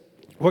 because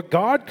what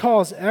God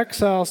calls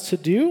exiles to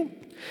do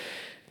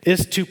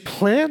is to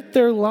plant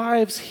their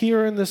lives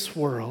here in this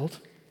world,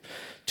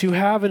 to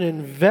have an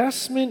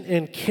investment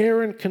and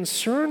care and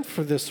concern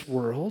for this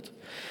world,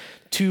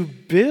 to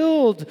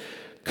build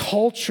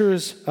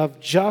cultures of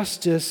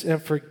justice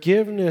and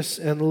forgiveness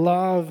and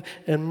love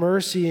and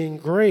mercy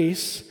and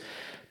grace,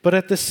 but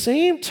at the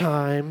same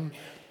time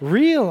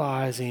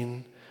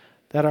realizing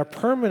that our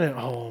permanent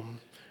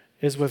home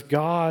is with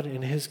God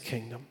in His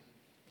kingdom.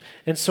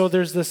 And so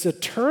there's this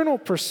eternal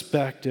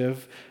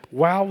perspective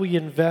while we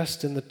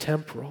invest in the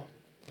temporal.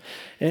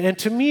 And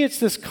to me, it's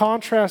this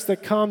contrast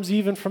that comes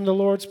even from the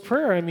Lord's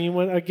Prayer. I mean,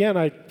 again,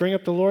 I bring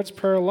up the Lord's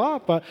Prayer a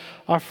lot, but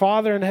our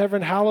Father in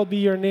heaven, hallowed be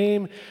your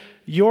name.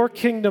 Your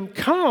kingdom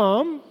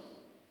come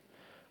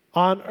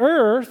on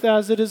earth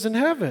as it is in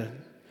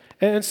heaven.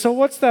 And so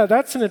what's that?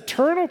 That's an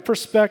eternal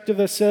perspective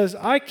that says,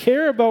 I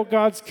care about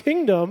God's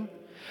kingdom.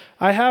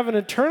 I have an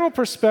eternal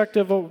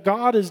perspective of what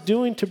God is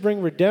doing to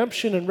bring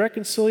redemption and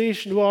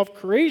reconciliation to all of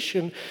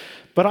creation,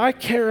 but I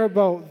care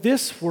about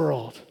this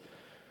world,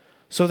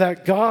 so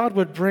that God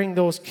would bring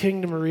those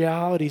kingdom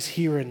realities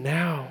here and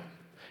now,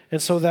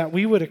 and so that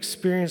we would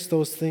experience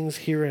those things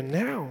here and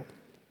now.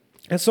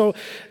 And so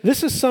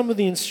this is some of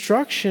the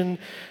instruction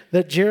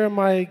that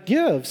Jeremiah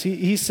gives.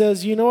 He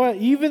says, you know what,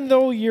 even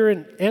though you're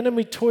in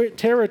enemy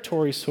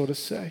territory, so to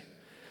say,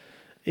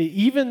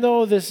 even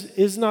though this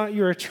is not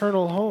your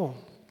eternal home,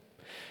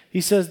 he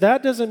says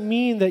that doesn't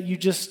mean that you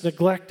just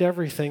neglect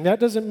everything.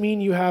 That doesn't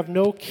mean you have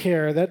no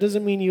care. That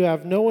doesn't mean you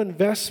have no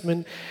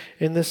investment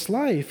in this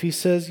life. He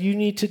says you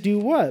need to do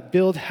what?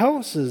 Build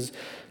houses,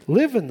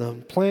 live in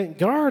them, plant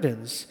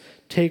gardens,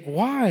 take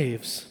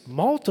wives,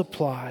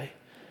 multiply.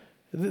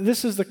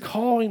 This is the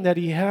calling that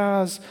he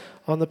has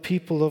on the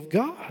people of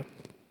God.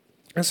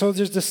 And so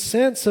there's this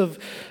sense of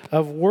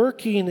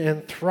working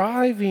and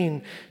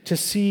thriving to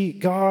see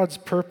God's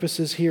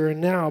purposes here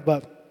and now.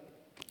 But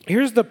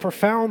here's the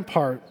profound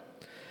part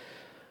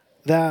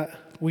that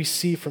we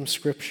see from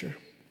Scripture.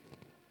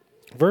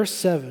 Verse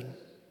 7,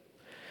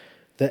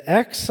 the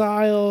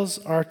exiles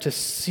are to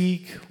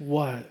seek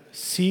what?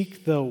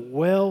 Seek the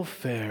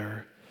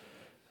welfare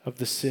of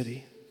the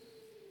city.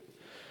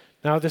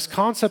 Now, this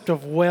concept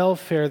of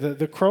welfare,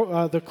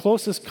 the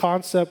closest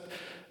concept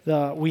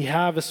that we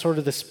have is sort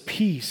of this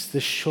peace,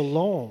 this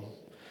shalom.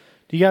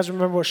 Do you guys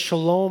remember what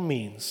shalom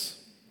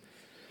means?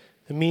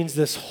 It means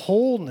this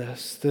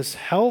wholeness, this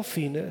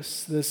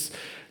healthiness, this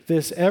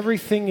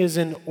everything is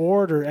in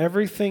order,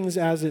 everything's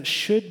as it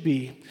should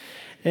be.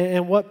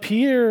 And what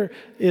Peter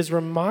is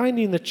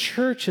reminding the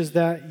church is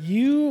that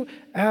you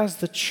as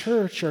the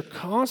church are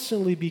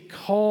constantly be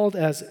called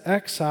as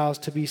exiles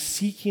to be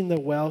seeking the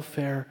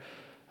welfare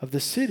of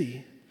the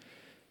city,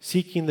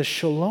 seeking the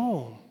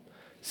shalom,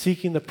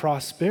 seeking the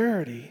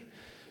prosperity,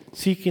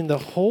 seeking the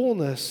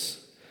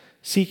wholeness,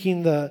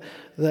 seeking the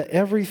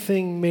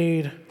everything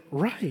made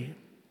right.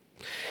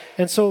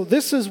 And so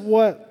this is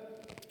what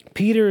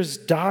Peter's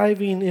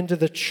diving into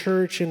the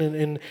church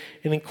and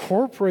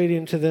incorporating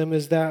into them,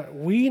 is that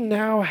we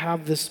now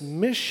have this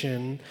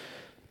mission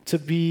to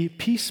be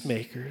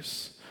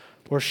peacemakers,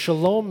 or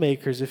shalom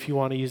makers if you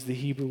want to use the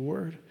Hebrew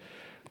word.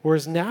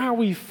 Whereas now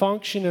we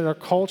function in our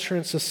culture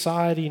and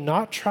society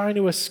not trying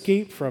to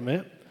escape from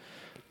it,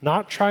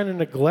 not trying to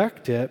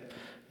neglect it,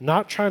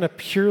 not trying to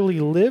purely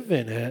live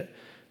in it,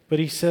 but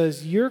he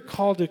says you're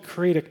called to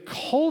create a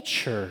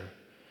culture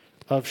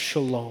of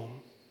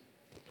shalom,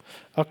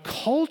 a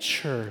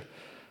culture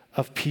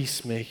of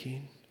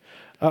peacemaking,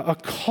 a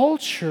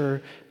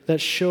culture that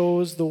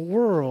shows the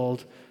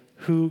world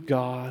who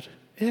God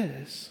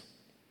is.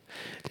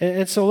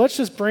 And so let's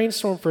just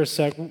brainstorm for a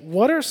sec.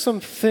 What are some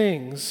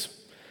things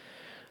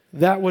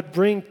that would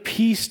bring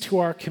peace to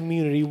our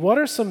community? What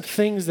are some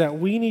things that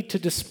we need to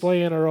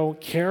display in our own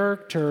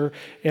character,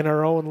 in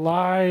our own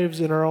lives,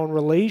 in our own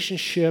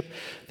relationship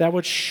that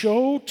would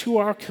show to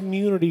our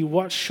community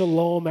what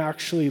shalom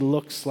actually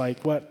looks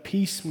like, what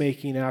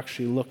peacemaking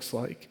actually looks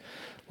like?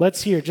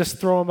 Let's hear. Just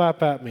throw them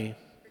up at me.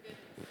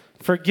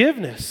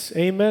 Forgiveness.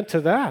 Amen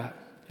to that.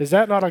 Is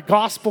that not a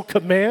gospel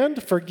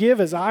command?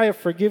 Forgive as I have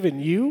forgiven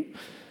you.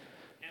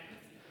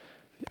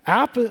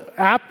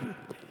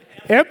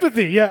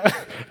 Empathy, yeah.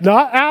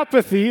 Not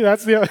apathy.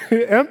 That's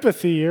the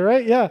empathy,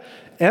 right? Yeah.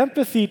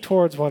 Empathy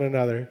towards one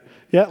another.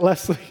 Yeah,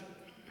 Leslie.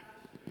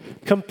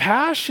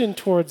 Compassion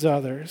towards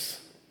others.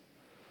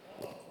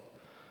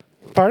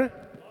 Pardon?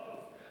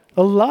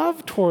 A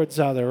love towards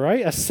other,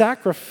 right? A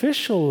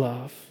sacrificial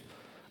love.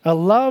 A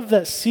love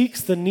that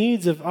seeks the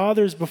needs of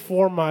others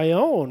before my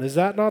own. Is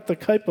that not the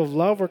type of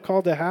love we're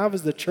called to have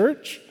as the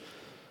church?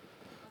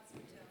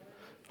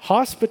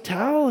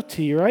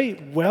 Hospitality,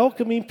 right?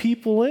 Welcoming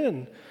people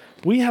in.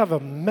 We have a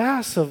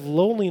massive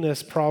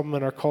loneliness problem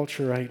in our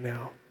culture right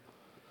now.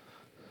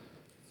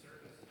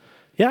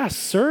 Yeah,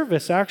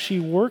 service, actually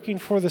working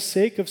for the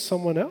sake of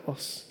someone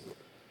else.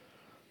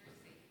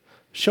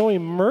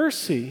 Showing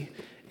mercy,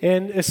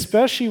 and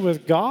especially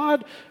with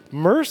God,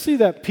 mercy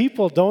that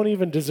people don't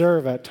even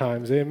deserve at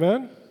times.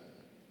 Amen?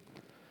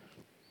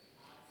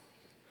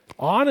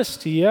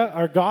 Honesty, yeah.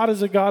 Our God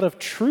is a God of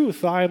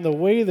truth. I am the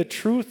way, the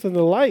truth, and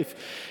the life.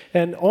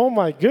 And oh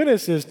my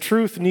goodness, is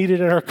truth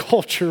needed in our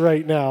culture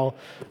right now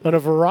in a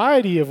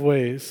variety of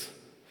ways.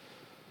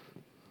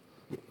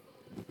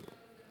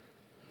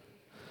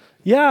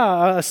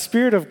 Yeah, a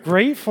spirit of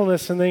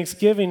gratefulness and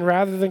thanksgiving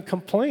rather than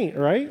complaint,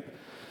 right?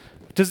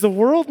 Does the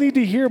world need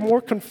to hear more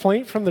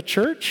complaint from the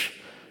church?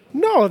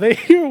 No, they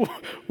hear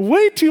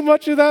way too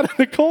much of that in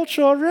the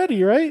culture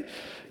already, right?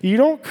 You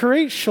don't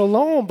create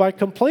shalom by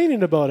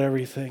complaining about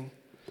everything.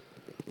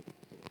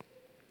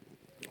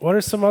 What are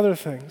some other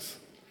things?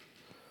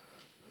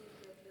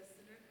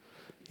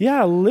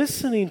 Yeah,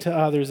 listening to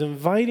others,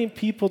 inviting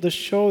people to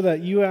show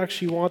that you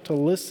actually want to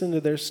listen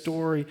to their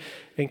story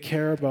and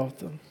care about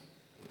them.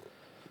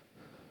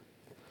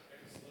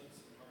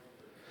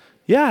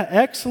 Yeah,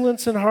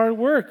 excellence and hard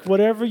work.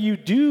 Whatever you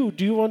do,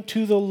 do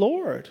unto the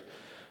Lord.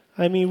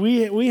 I mean,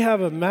 we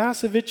have a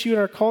massive issue in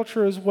our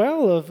culture as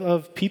well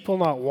of people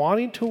not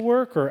wanting to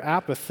work or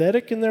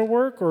apathetic in their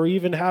work or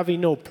even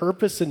having no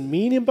purpose and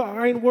meaning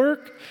behind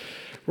work.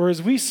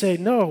 Whereas we say,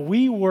 no,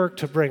 we work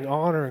to bring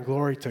honor and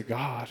glory to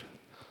God.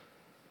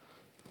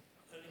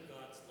 Letting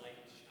God's light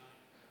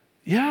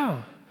shine.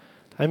 Yeah.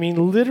 I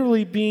mean,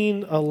 literally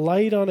being a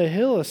light on a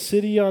hill, a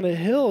city on a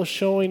hill,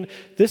 showing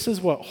this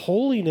is what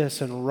holiness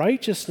and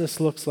righteousness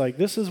looks like.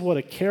 This is what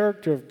a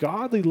character of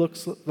godly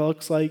looks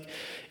like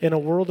in a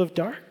world of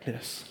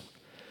darkness.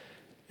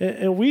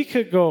 And we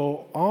could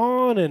go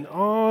on and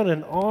on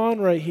and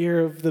on right here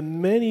of the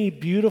many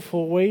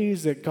beautiful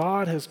ways that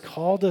God has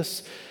called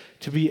us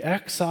to be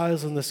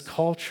exiles in this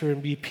culture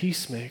and be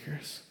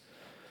peacemakers.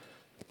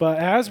 But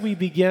as we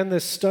begin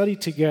this study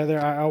together,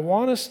 I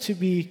want us to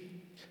be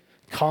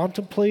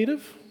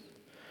contemplative.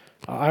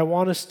 I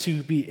want us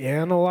to be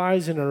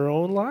analyzing our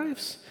own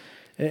lives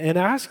and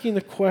asking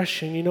the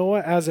question, you know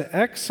what, as an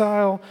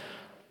exile,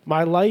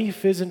 my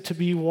life isn't to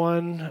be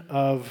one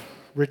of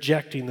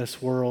rejecting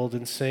this world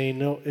and saying,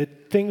 no,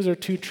 things are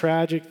too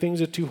tragic,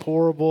 things are too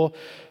horrible,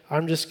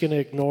 I'm just going to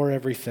ignore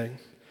everything.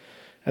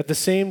 At the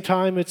same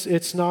time,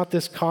 it's not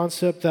this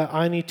concept that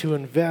I need to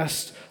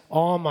invest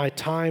all my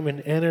time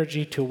and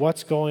energy to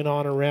what's going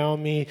on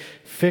around me,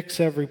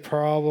 fix every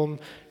problem.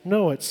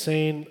 No, it's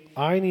saying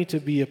I need to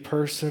be a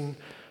person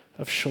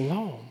of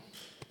shalom.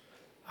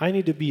 I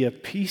need to be a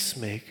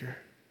peacemaker.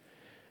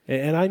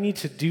 And I need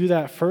to do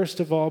that, first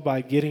of all, by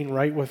getting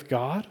right with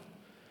God.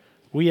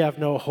 We have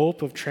no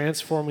hope of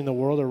transforming the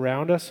world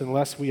around us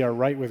unless we are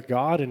right with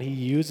God, and He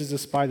uses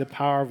us by the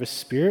power of His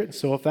Spirit. And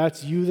so if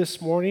that's you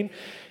this morning,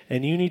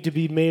 and you need to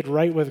be made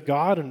right with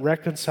God and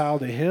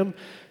reconciled to Him,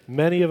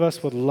 many of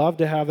us would love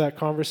to have that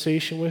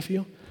conversation with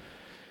you.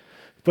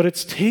 But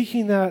it's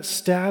taking that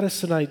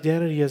status and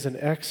identity as an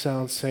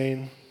exile and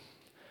saying,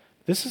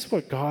 this is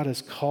what God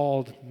has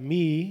called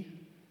me,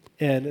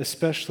 and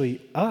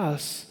especially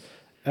us,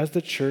 as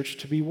the church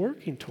to be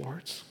working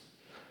towards.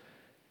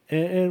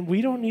 And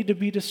we don't need to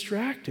be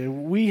distracted.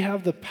 We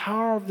have the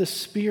power of the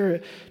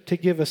Spirit to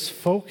give us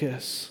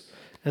focus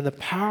and the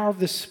power of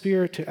the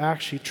Spirit to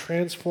actually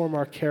transform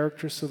our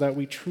character so that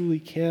we truly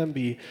can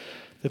be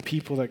the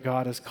people that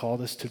God has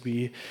called us to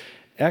be.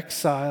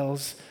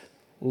 Exiles,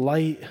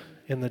 light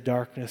in the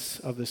darkness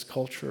of this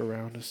culture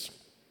around us.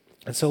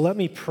 And so let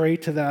me pray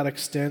to that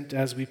extent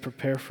as we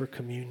prepare for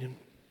communion.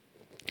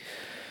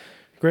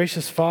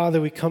 Gracious Father,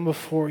 we come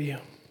before you.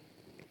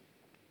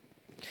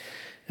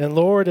 And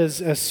Lord,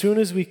 as soon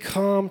as we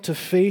come to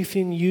faith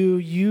in you,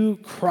 you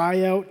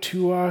cry out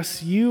to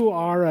us, you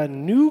are a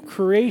new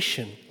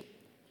creation.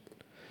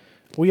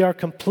 We are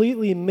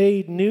completely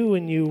made new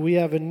in you. We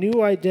have a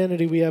new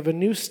identity. We have a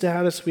new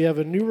status. We have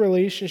a new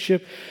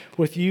relationship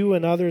with you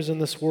and others in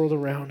this world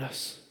around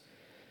us.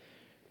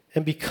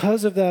 And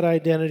because of that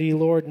identity,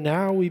 Lord,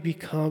 now we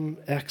become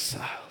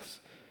exiles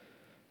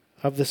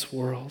of this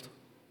world.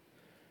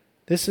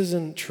 This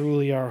isn't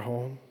truly our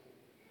home.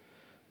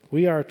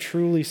 We are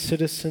truly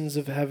citizens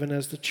of heaven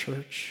as the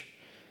church.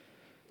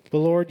 But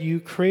Lord, you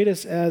create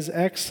us as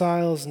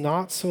exiles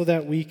not so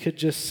that we could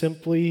just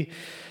simply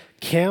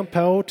camp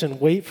out and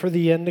wait for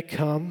the end to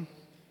come,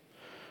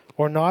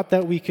 or not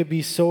that we could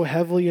be so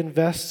heavily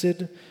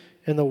invested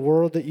in the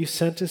world that you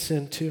sent us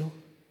into,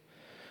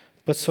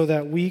 but so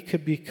that we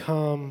could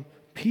become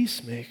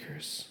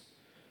peacemakers,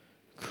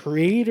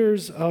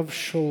 creators of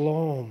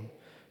shalom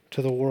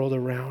to the world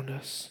around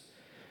us,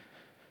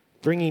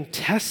 bringing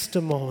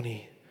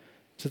testimony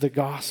to the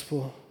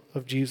gospel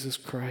of Jesus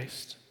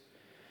Christ.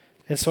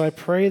 And so I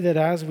pray that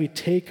as we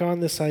take on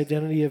this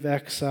identity of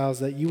exiles,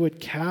 that you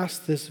would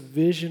cast this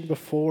vision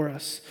before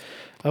us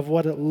of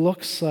what it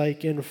looks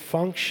like in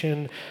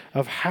function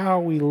of how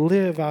we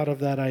live out of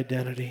that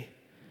identity,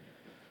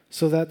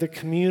 so that the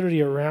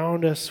community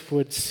around us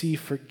would see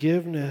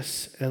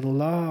forgiveness and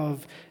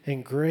love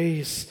and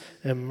grace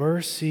and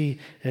mercy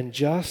and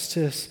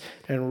justice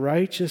and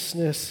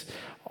righteousness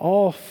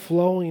all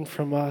flowing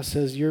from us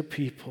as your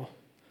people,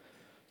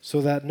 so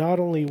that not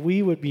only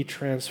we would be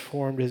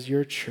transformed as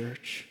your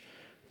church,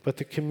 but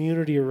the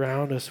community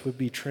around us would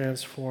be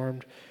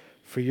transformed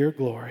for your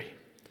glory.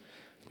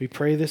 We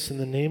pray this in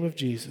the name of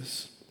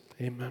Jesus.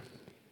 Amen.